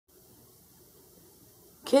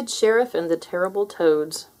Kid Sheriff and the Terrible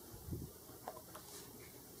Toads.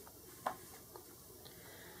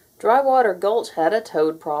 Drywater Gulch had a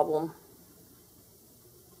toad problem.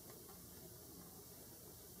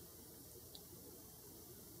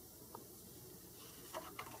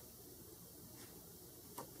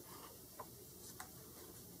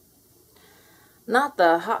 Not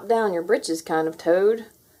the hop-down-your-britches kind of toad.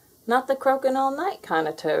 Not the croaking-all-night kind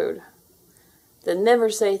of toad. The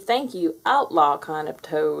never-say-thank-you outlaw kind of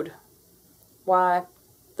toad. Why,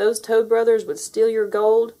 those toad brothers would steal your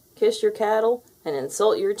gold, kiss your cattle, and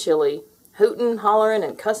insult your chili, hootin', hollerin',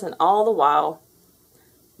 and cussin' all the while.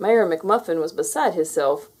 Mayor McMuffin was beside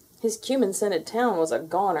himself. His cumin-scented town was a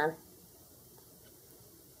goner.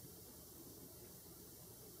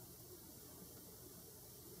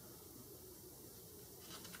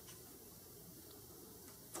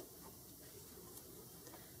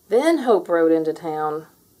 Then Hope rode into town,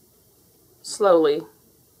 slowly,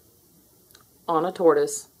 on a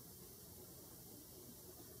tortoise.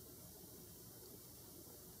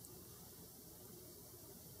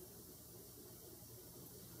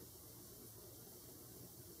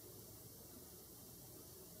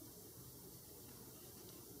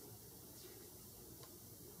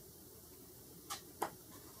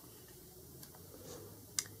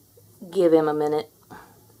 Give him a minute.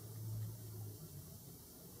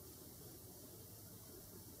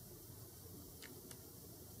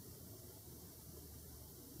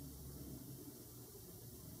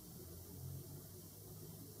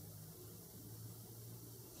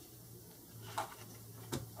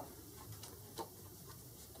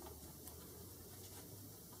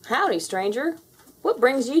 "Howdy, stranger. What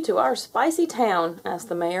brings you to our spicy town?" asked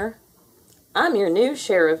the mayor. "I'm your new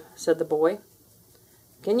sheriff," said the boy.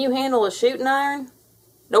 "Can you handle a shooting iron?"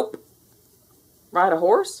 "Nope." "Ride a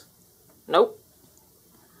horse?" "Nope."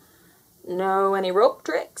 "Know any rope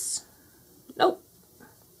tricks?" "Nope."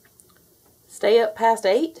 "Stay up past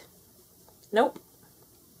 8? "Nope."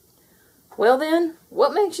 "Well then,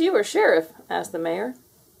 what makes you a sheriff?" asked the mayor.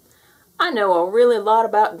 "I know a really lot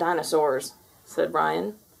about dinosaurs," said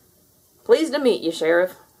Ryan. "Pleased to meet you,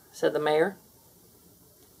 Sheriff," said the mayor.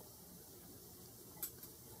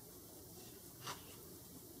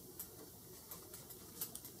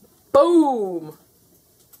 Boom!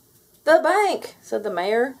 "The bank," said the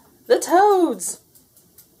mayor. "The toads."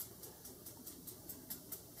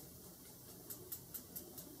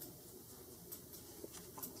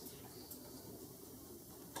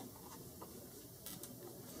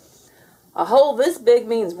 "A hole this big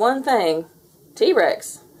means one thing.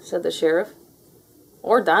 T-Rex," said the sheriff.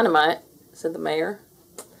 "Or dynamite," said the mayor.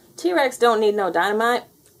 "T-Rex don't need no dynamite.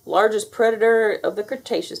 Largest predator of the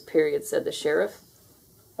Cretaceous period," said the sheriff.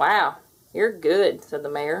 "Wow, you're good," said the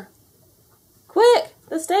mayor. "Quick,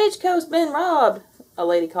 the stagecoach's been robbed," a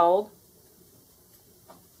lady called.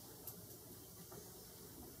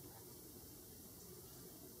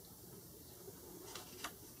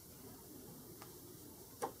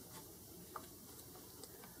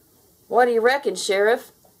 "What do you reckon,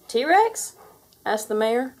 Sheriff? T-Rex?" asked the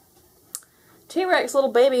mayor. "T-Rex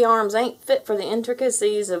little baby arms ain't fit for the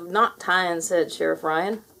intricacies of knot tying," said Sheriff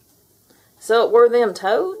Ryan. "So it were them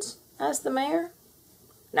toads?" asked the mayor.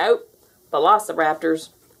 "Nope, velociraptors.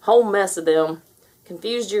 Whole mess of them.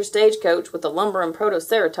 Confused your stagecoach with the lumbering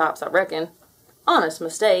protoceratops, I reckon. Honest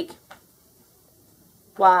mistake."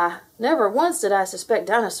 "Why, never once did I suspect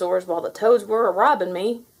dinosaurs while the toads were a-robbing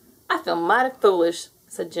me. I feel mighty foolish,"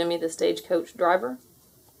 said Jimmy the stagecoach driver.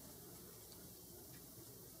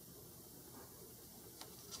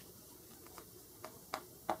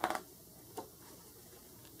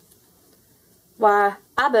 "Why,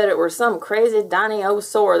 I bet it were some crazy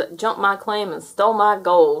dinosaur that jumped my claim and stole my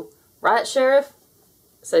gold. Right, Sheriff?"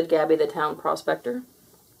 said Gabby the town prospector.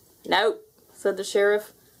 "Nope," said the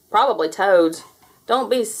sheriff. "Probably toads. Don't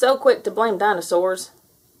be so quick to blame dinosaurs."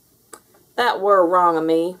 "That were wrong of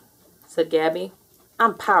me," said Gabby.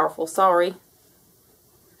 "I'm powerful sorry."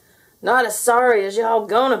 "Not as sorry as y'all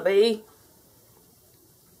gonna be."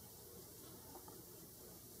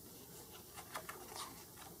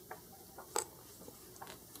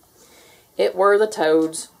 It were the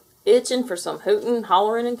toads, itching for some hootin',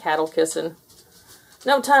 hollerin', and cattle kissin'.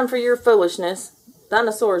 "No time for your foolishness.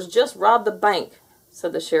 Dinosaurs just robbed the bank,"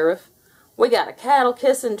 said the sheriff. "We got a cattle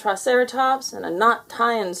kissin' triceratops and a knot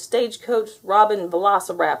tying stagecoach robbing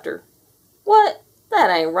velociraptor." "What? That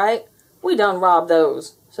ain't right. We done robbed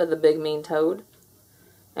those," said the big mean toad.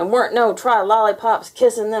 "And weren't no lollipops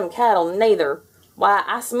kissin' them cattle neither. Why,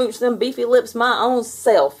 I smooched them beefy lips my own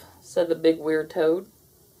self," said the big weird toad.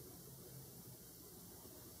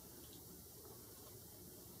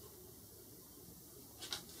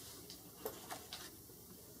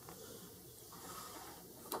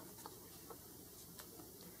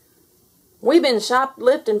 "We been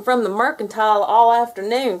shoplifting from the mercantile all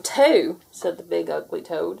afternoon, too," said the big ugly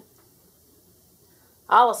toad.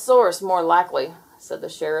 "Allosaurus, more likely," said the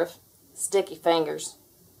sheriff. "Sticky fingers."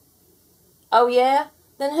 "Oh, yeah?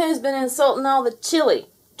 Then who's been insulting all the chili?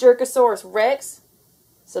 Jerkosaurus Rex?"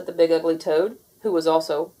 said the big ugly toad, who was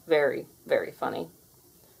also very, very funny.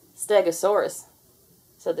 "Stegosaurus,"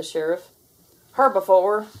 said the sheriff.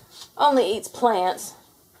 "Herbivore. Only eats plants.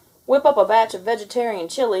 Whip up a batch of vegetarian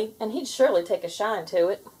chili, and he'd surely take a shine to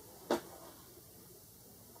it."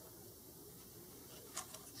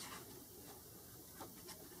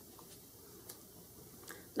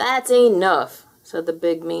 "That's enough," said the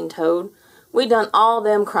big mean toad. "We done all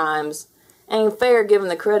them crimes. Ain't fair giving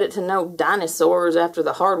the credit to no dinosaurs after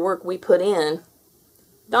the hard work we put in."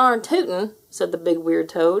 "Darn tootin'," said the big weird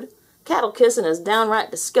toad. "Cattle kissing is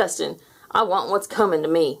downright disgusting. I want what's coming to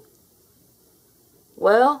me."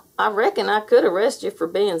 "Well, I reckon I could arrest you for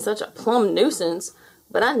being such a plumb nuisance,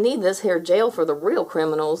 but I need this here jail for the real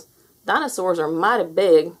criminals. Dinosaurs are mighty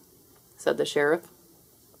big," said the sheriff.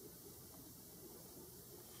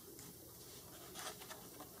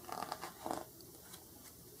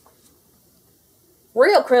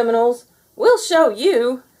 "Real criminals? We'll show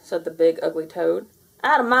you," said the big ugly toad.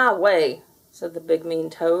 "Out of my way," said the big mean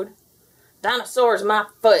toad. "Dinosaurs my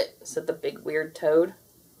foot," said the big weird toad.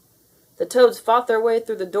 The toads fought their way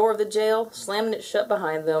through the door of the jail, slamming it shut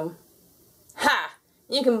behind them. "Ha!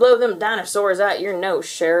 You can blow them dinosaurs out your nose,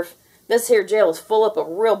 Sheriff. This here jail is full up of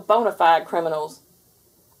real bona fide criminals."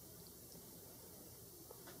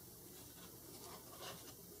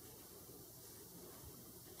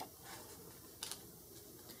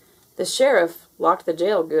 The sheriff locked the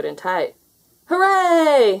jail good and tight.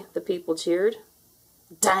 "Hooray!" the people cheered.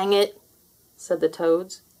 "Dang it!" said the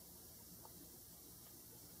toads.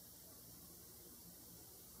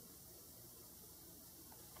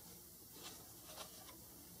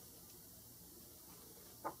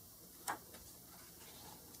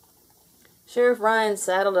 Sheriff Ryan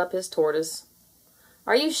saddled up his tortoise.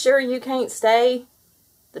 "Are you sure you can't stay?"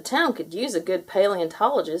 "The town could use a good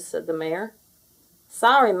paleontologist," said the mayor.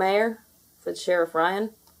 "Sorry, Mayor," said Sheriff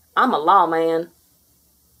Ryan. "I'm a lawman."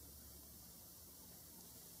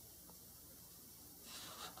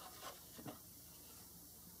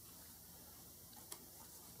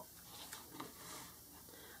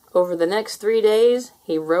 Over the next 3 days,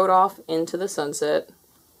 he rode off into the sunset.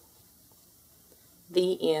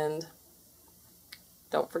 The end.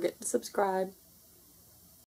 Don't forget to subscribe.